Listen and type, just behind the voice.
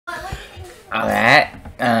Alright.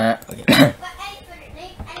 Okay.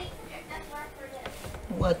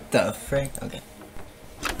 What the frick? Okay.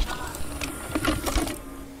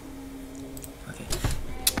 Okay.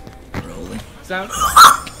 Rolling. Sound.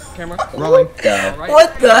 Camera. Rolling.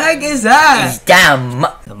 What the heck is that? It's down.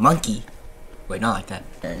 The monkey. Wait, not like that.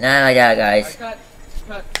 Not like that, guys. Cut.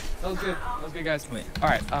 That was good. That was good, guys. Wait.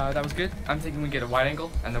 Alright, that was good. I'm thinking we get a wide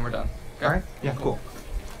angle and then we're done. Okay? Alright? Yeah, cool.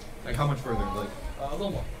 Like how much further? Like a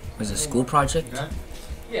little more. Was it a school project?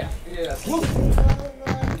 Yeah.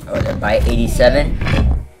 Oh, they're by 87.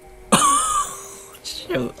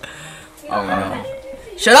 Shoot. Oh no.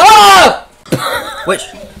 Shut up! Which?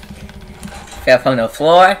 Fell from the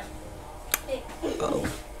floor. Oh.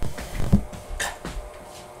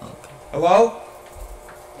 hello?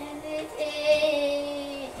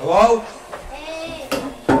 Hello?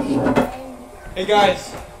 Hey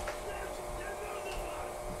guys.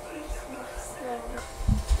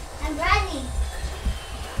 I'm running.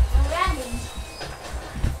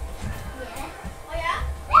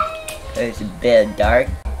 It's a bit dark.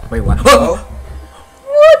 Wait, what? Hello?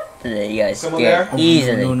 What? You guys Someone scared there?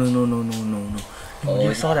 easily. No. Oh,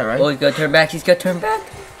 You saw that, right? Oh, he's gonna turn back. He's gonna turn back.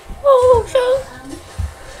 Oh, so.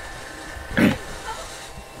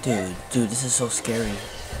 Dude, this is so scary.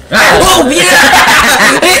 Oh, yeah!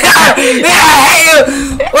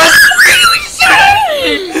 What?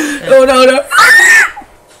 No.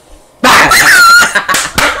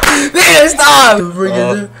 Man, stop!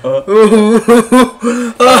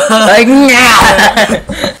 Like now.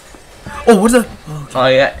 Oh, what the? Oh,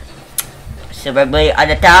 yeah. Super blade on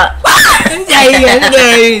the top.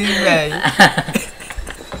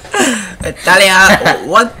 Italia,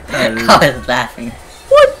 what the? I was laughing.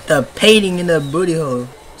 What the painting in the booty hole?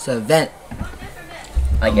 It's a vent.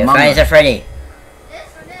 Like your Mama. friends are Freddy.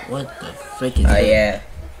 What the frick is Oh, that? yeah.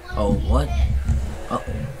 Oh, what?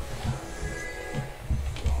 Uh-oh.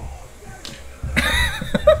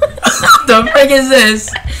 What the frick is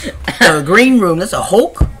this? The green room, that's a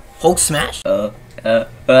Hulk? Hulk smash? What? The...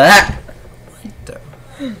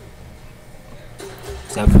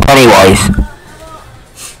 Anyways.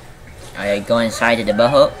 Alright, go inside to the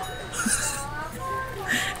butthole.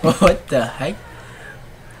 What the heck?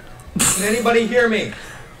 Can anybody hear me?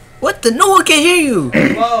 What the? No one can hear you!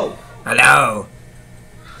 Hello? Hello?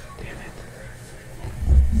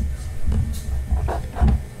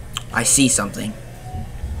 I see something.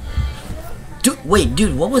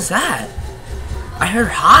 Dude, what was that? I heard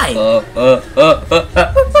hi.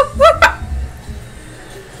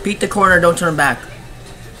 Beat the corner, don't turn back.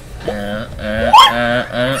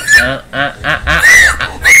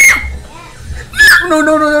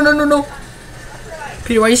 No.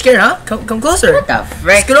 Peter, why are you scared, huh? Come closer. What the frick?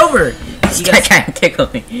 Let's get over. He's trying to tickle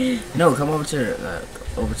me. No, come over to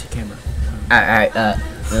camera. Alright,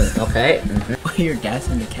 okay. You're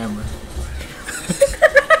gassing the camera.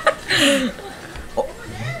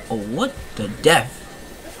 Oh, what the death?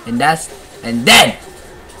 And then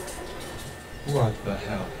What the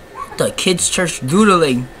hell? the kids' church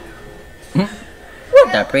doodling.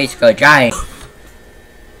 What the priest go giant?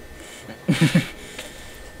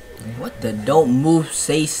 What the don't move,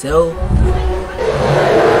 say so?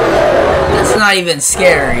 That's not even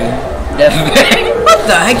scary. What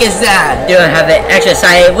the heck is that? You don't have an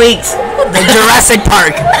exercise in weeks. The Jurassic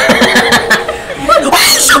Park.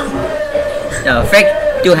 No, frick,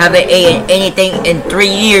 you haven't eaten anything in 3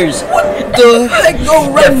 years. What the heck? Go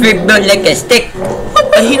The run. frick built like a stick.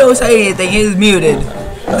 He don't say anything. He's muted.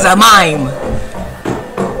 It's a mime.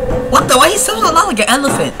 What the? Why he sounds a lot like an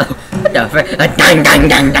elephant? What the frick? Dang.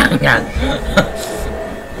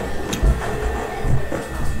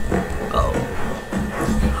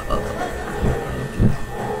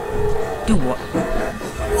 Dude, what?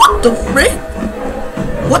 What the frick?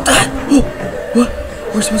 What the heck? What?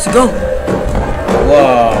 We're supposed to go.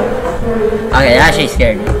 Whoa. Okay, that actually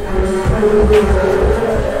scared me.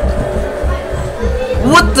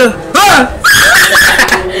 What the? Ah!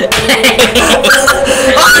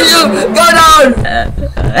 Oh, you go down!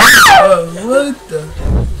 What the?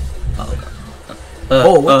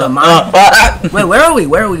 Oh, what the man? Wait, where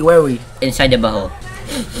are we? Inside the butthole.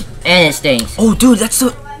 And it stings. Oh, dude, that's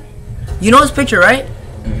the. You know this picture, right?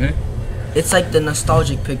 Mm-hmm. It's like the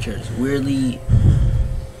nostalgic pictures. Weirdly.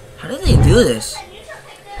 How did they do this?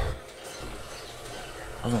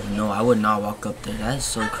 Oh no, I would not walk up there. That is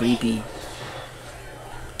so creepy.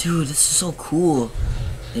 Dude, this is so cool.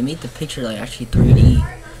 They made the picture like actually 3D.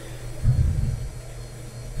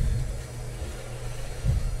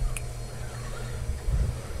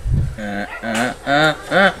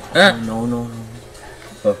 No.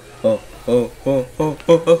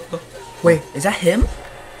 Wait, is that him?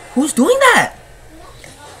 Who's doing that?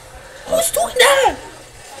 Who's doing that?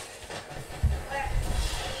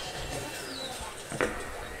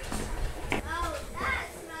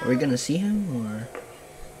 Are we gonna see him or?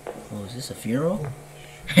 Oh, is this a funeral?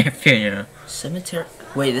 Funeral. Cemetery?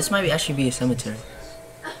 Wait, this might actually be a cemetery.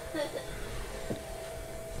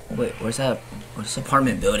 Wait, where's that? What's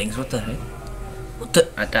apartment buildings? What the heck? What the?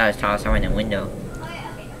 I thought I saw someone in the window.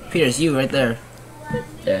 Peter, it's you right there.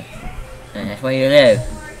 There. And that's where you live.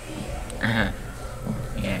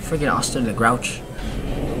 Yeah. Freaking Austin the Grouch.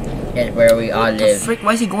 That's where we all What the live. frick?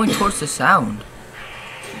 Why is he going towards the sound?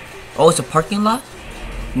 Oh, it's a parking lot?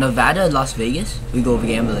 Nevada, Las Vegas? We go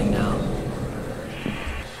gambling now.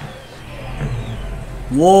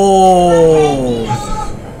 Whoa! I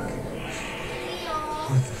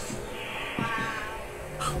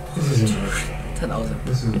thought that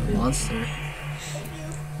was a monster.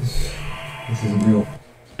 This is real.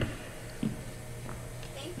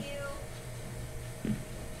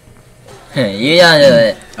 You don't do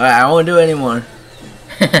it. Alright, I won't do it anymore.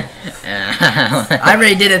 I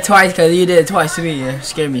already did it twice because you did it twice to me. It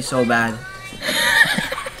scared me so bad.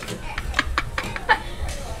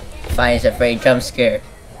 Finds a afraid jump scare.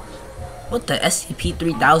 What the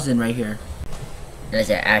SCP-3000 right here? That's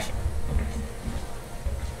an Ash.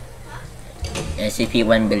 SCP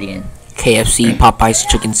 1 billion. KFC Popeye's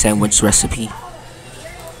chicken sandwich recipe.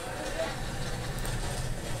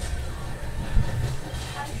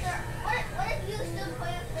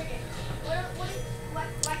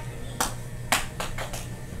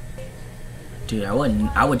 Dude,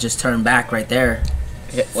 I would just turn back right there.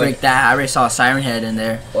 Freak that, I already saw a siren head in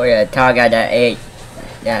there. Or a tall guy that ate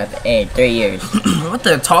 3 years. What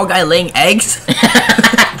the tall guy laying eggs?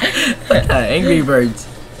 What the Angry Birds?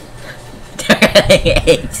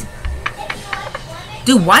 Eggs.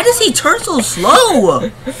 Dude, why does he turn so slow?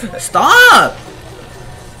 Stop!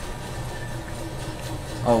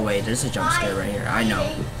 Oh wait, there's a jump scare right here. I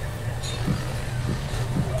know.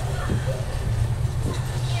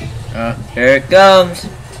 Here it comes.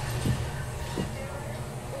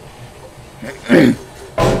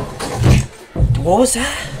 What was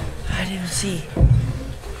that? I didn't even see.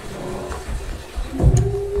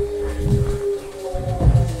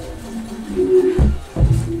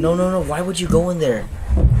 No, no, no. Why would you go in there?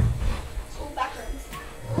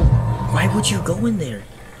 Why would you go in there?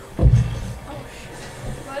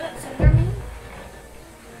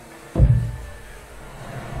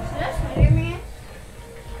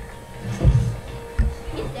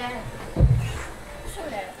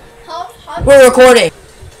 We're recording!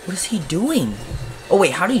 What is he doing? Oh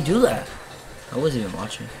wait, how do you do that? I wasn't even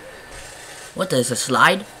watching. What the, is a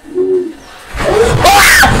slide?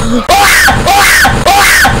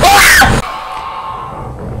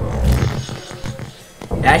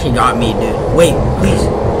 It actually got me, dude. Wait, please.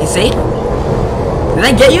 You safe? Did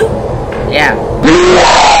I get you? Yeah.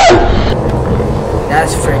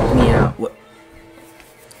 That's freaked me out.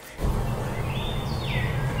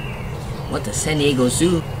 What the San Diego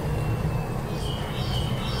Zoo?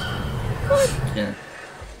 Yeah.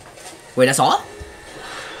 Wait, that's all?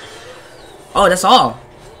 Oh, that's all.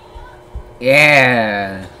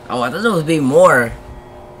 Yeah. Oh, I thought there was be more.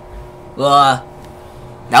 Well,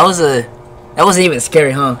 that wasn't even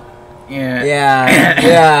scary, huh? Yeah.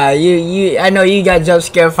 Yeah, yeah. I know you got jump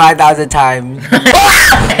scared 5,000 times.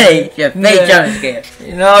 Hey, your fake jump scare.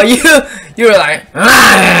 You know, you were like,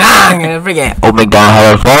 forget. Oh my God,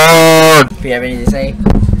 have fun. Do you have anything to say?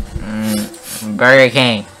 Burger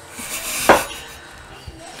King.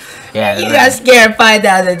 Yeah. You got scared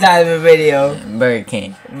 5,000 times in a video. Burger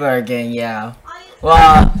King. Burger King, yeah.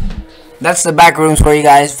 Well, that's the back rooms for you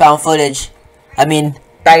guys. Found footage. I mean,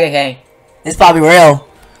 Burger King. it's probably real.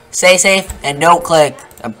 Stay safe and don't click.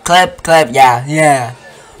 Clip, yeah.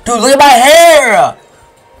 Dude, look at my hair.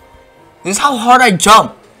 This is how hard I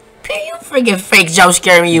jump. You freaking fake jump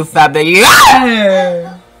scare me, you fat bitch.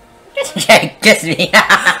 Just me.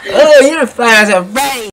 Oh, you're fat as a brain.